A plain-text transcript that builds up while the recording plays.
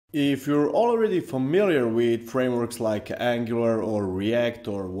If you're already familiar with frameworks like Angular or React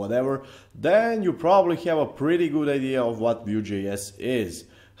or whatever, then you probably have a pretty good idea of what Vue.js is.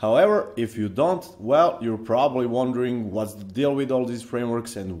 However, if you don't, well, you're probably wondering what's the deal with all these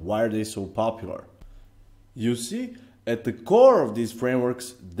frameworks and why are they so popular. You see, at the core of these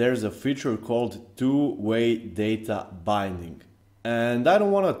frameworks, there's a feature called two-way data binding. And I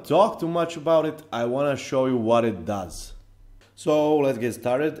don't want to talk too much about it, I want to show you what it does. So let's get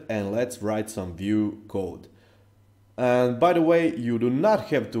started and let's write some Vue code. And by the way, you do not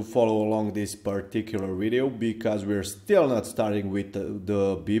have to follow along this particular video because we're still not starting with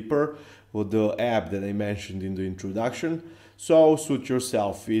the beeper or the app that I mentioned in the introduction. So suit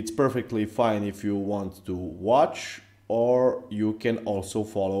yourself. It's perfectly fine if you want to watch, or you can also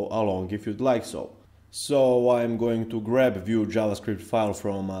follow along if you'd like so. So I'm going to grab Vue JavaScript file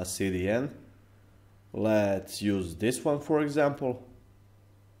from CDN. Let's use this one for example.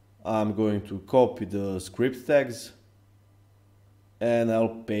 I'm going to copy the script tags and I'll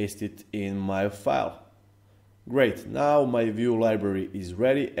paste it in my file. Great, now my Vue library is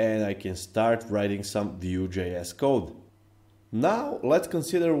ready and I can start writing some Vue.js code. Now let's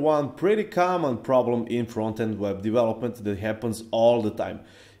consider one pretty common problem in front-end web development that happens all the time.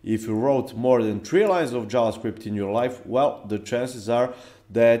 If you wrote more than 3 lines of JavaScript in your life, well, the chances are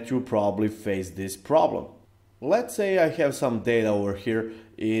that you probably face this problem. Let's say I have some data over here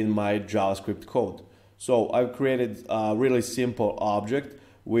in my JavaScript code. So I've created a really simple object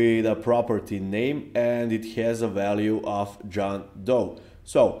with a property name and it has a value of John Doe.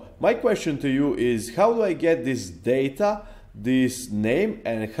 So my question to you is, how do I get this data, this name,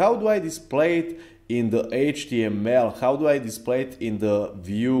 and how do I display it in the HTML? How do I display it in the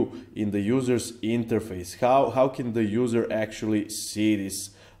Vue, in the user's interface? How can the user actually see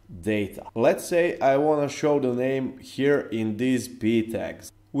this data? Let's say I want to show the name here in these p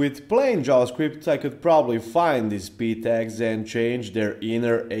tags. With plain JavaScript, I could probably find these p tags and change their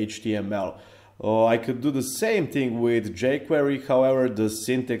inner HTML. I could do the same thing with jQuery, however, the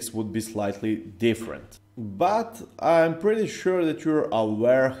syntax would be slightly different. But I'm pretty sure that you're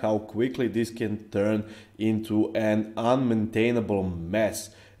aware how quickly this can turn into an unmaintainable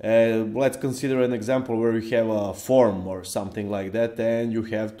mess. Let's consider an example where you have a form or something like that and you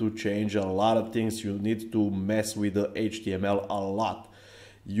have to change a lot of things. You need to mess with the HTML a lot.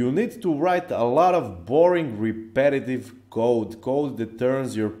 You need to write a lot of boring, repetitive code that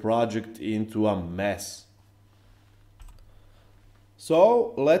turns your project into a mess.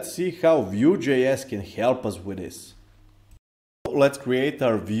 So let's see how Vue.js can help us with this. Let's create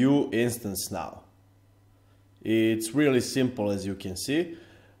our Vue instance now. It's really simple, as you can see.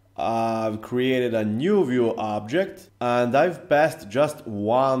 I've created a new Vue object and I've passed just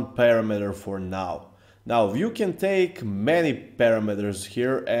one parameter for now. Now Vue can take many parameters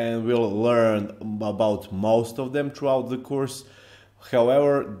here and we'll learn about most of them throughout the course.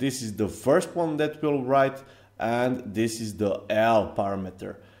 However, this is the first one that we'll write, and this is the L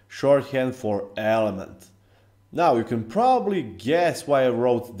parameter, shorthand for element. Now you can probably guess why I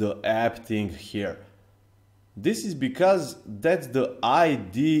wrote the app thing here. This is because that's the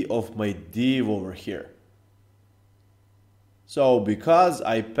ID of my div over here. So because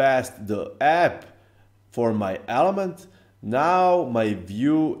I passed the app for my element, now my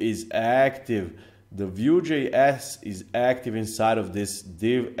Vue is active. The Vue.js is active inside of this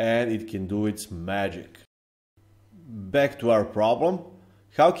div and it can do its magic. Back to our problem.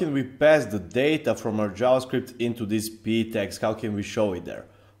 How can we pass the data from our JavaScript into these p tags? How can we show it there?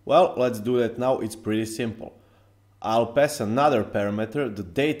 Well, let's do that now. It's pretty simple. I'll pass another parameter, the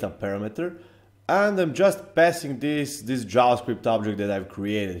data parameter, and I'm just passing this JavaScript object that I've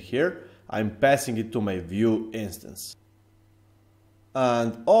created here. I'm passing it to my Vue instance.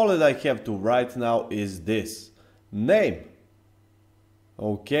 And all that I have to write now is this, name.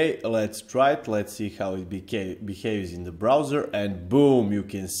 Okay, let's try it. Let's see how it behaves in the browser, and boom, you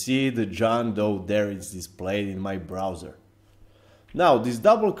can see the John Doe there. It's displayed in my browser. Now, this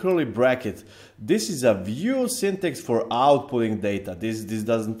double curly bracket, this is a Vue syntax for outputting data. This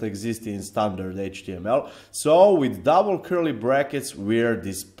doesn't exist in standard HTML. So with double curly brackets, we're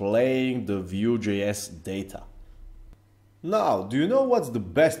displaying the Vue.js data. Now, do you know what's the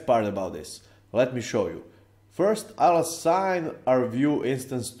best part about this? Let me show you. First, I'll assign our Vue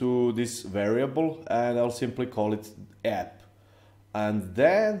instance to this variable and I'll simply call it app. And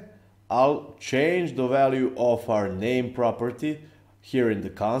then I'll change the value of our name property here in the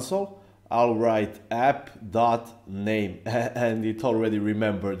console. I'll write app.name and it already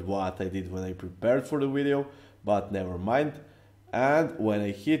remembered what I did when I prepared for the video, but never mind. And when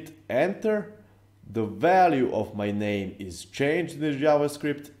I hit enter, the value of my name is changed in the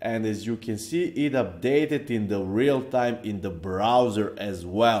JavaScript, and as you can see, it updated in the real time in the browser as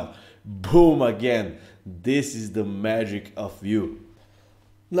well. Boom again. This is the magic of Vue.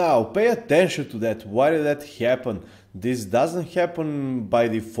 Now pay attention to that. Why did that happen? This doesn't happen by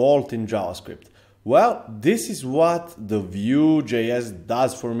default in JavaScript. Well, this is what the Vue JS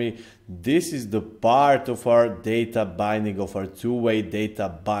does for me. This is the part of our data binding, of our two-way data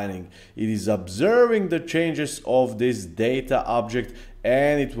binding. It is observing the changes of this data object,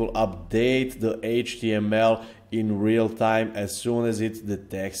 and it will update the HTML in real time as soon as it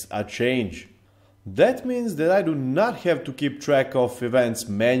detects a change. That means that I do not have to keep track of events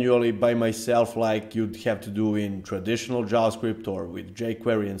manually by myself like you'd have to do in traditional JavaScript or with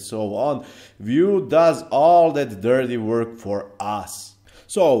jQuery and so on. Vue does all that dirty work for us.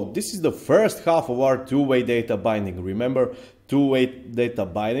 So this is the first half of our two-way data binding. Remember, two-way data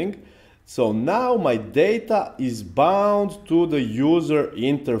binding? So now my data is bound to the user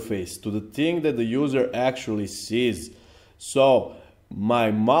interface, to the thing that the user actually sees. So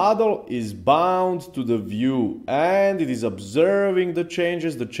my model is bound to the view, and it is observing the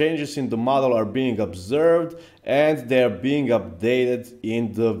changes. The changes in the model are being observed, and they are being updated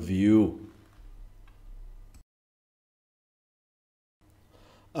in the view.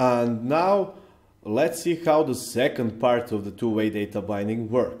 And now let's see how the second part of the two-way data binding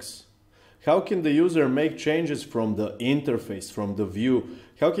works. How can the user make changes from the interface, from the view?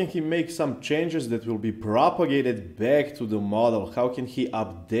 How can he make some changes that will be propagated back to the model? How can he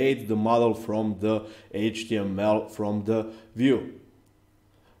update the model from the HTML, from the view?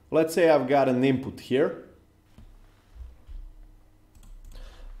 Let's say I've got an input here.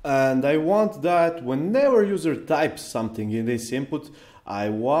 And I want that whenever user types something in this input, I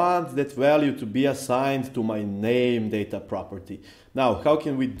want that value to be assigned to my name data property. Now, how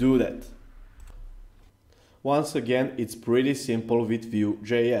can we do that? Once again, it's pretty simple with Vue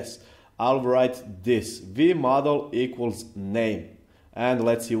JS. I'll write this, vModel equals name. And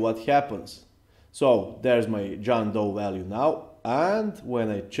let's see what happens. So there's my John Doe value now. And when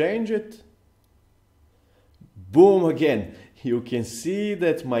I change it, boom again. You can see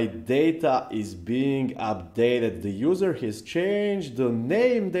that my data is being updated. The user has changed the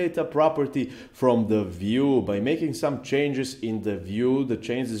name data property from the view. By making some changes in the view, the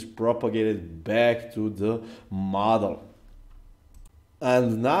change is propagated back to the model.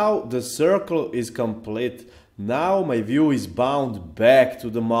 And now the circle is complete. Now my view is bound back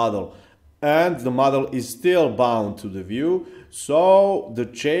to the model. And the model is still bound to the view, so the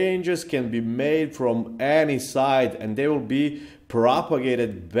changes can be made from any side and they will be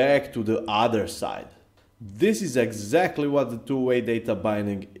propagated back to the other side. This is exactly what the two-way data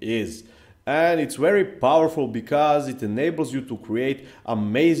binding is. And it's very powerful because it enables you to create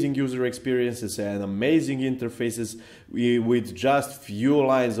amazing user experiences and amazing interfaces with just few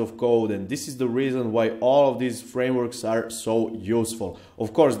lines of code. And this is the reason why all of these frameworks are so useful.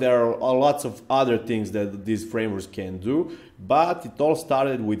 Of course, there are lots of other things that these frameworks can do, but it all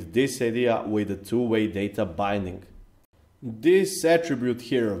started with this idea with the two-way data binding. This attribute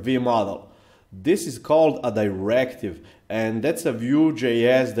here, vModel, this is called a directive, and that's a Vue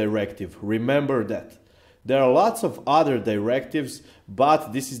JS directive. Remember that. There are lots of other directives,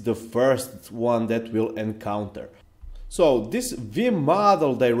 but this is the first one that we'll encounter. So this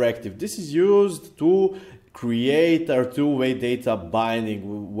vModel directive, this is used to create our two-way data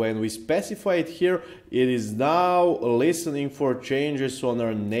binding. When we specify it here, it is now listening for changes on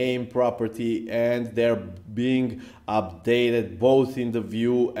our name property, and they're being updated both in the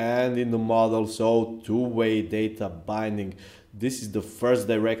view and in the model. So two-way data binding. This is the first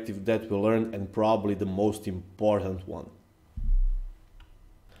directive that we learned and probably the most important one.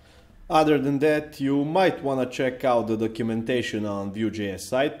 Other than that, you might want to check out the documentation on VueJS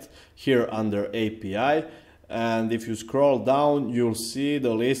site here under API. And if you scroll down, you'll see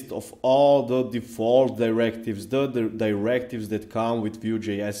the list of all the default directives, the directives that come with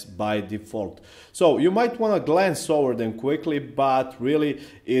VueJS by default. So you might want to glance over them quickly, but really it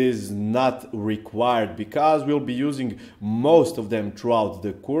is not required because we'll be using most of them throughout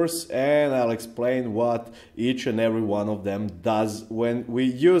the course, and I'll explain what each and every one of them does when we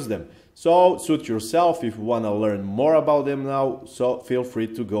use them. So suit yourself if you want to learn more about them now, so feel free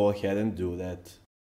to go ahead and do that.